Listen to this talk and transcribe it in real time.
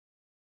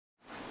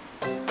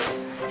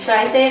Should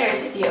I say it or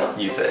is it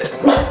you? You say it.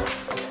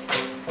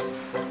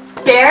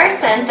 BEHR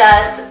sent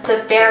us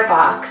the BEHR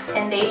box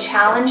and they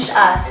challenged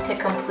us to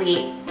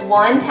complete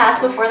one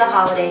task before the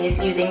holidays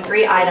using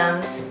 3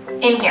 items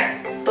in here.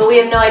 But we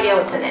have no idea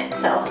what's in it,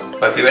 so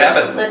let's see what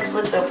happens.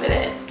 Let's open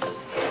it.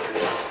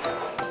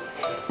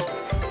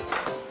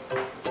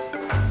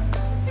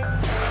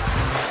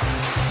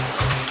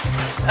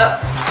 Oh.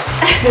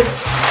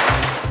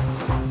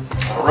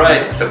 All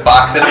right, it's a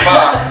box in a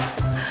box.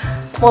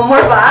 One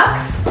more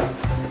box.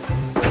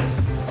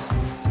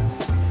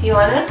 You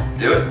wanna?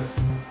 Do it.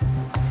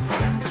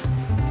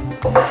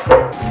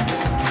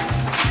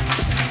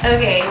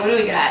 Okay, what do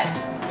we got?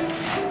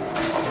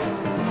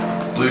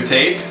 Blue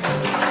tape.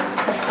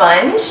 A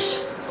sponge.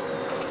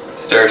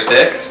 Stir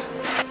sticks.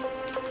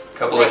 A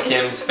couple of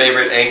Kim's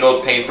favorite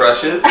angled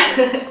paintbrushes.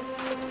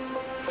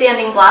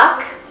 Sanding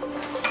block.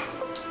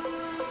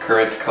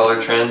 Current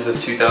color trends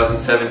of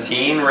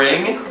 2017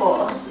 ring.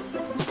 Cool.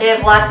 They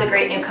have lots of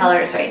great new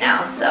colors right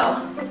now, so.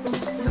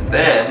 And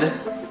then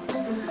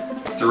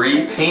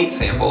 3 paint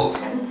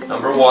samples.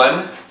 Number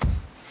 1,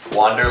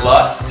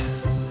 Wanderlust.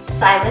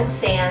 Silent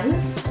Sands.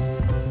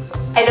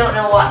 I don't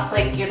know what,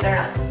 like, they're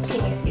not,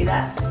 can you see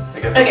that? I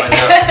guess we'll find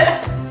out.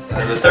 And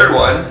then the third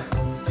one,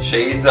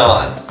 Shades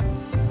On.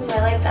 Ooh,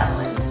 I like that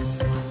one.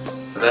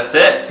 So that's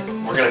it.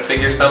 We're gonna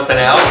figure something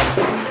out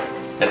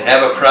and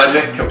have a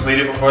project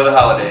completed before the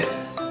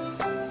holidays.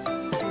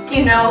 Do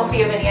you have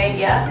any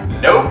idea?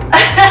 Nope.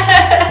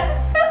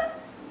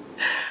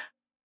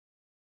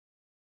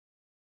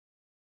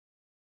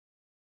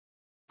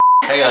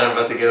 Hang on, I'm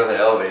about to get on the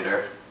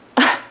elevator.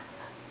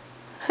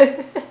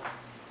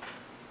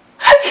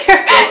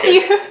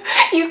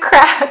 You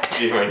cracked.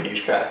 See my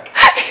knees crack.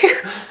 you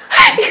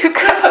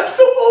cracked. I'm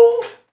so old.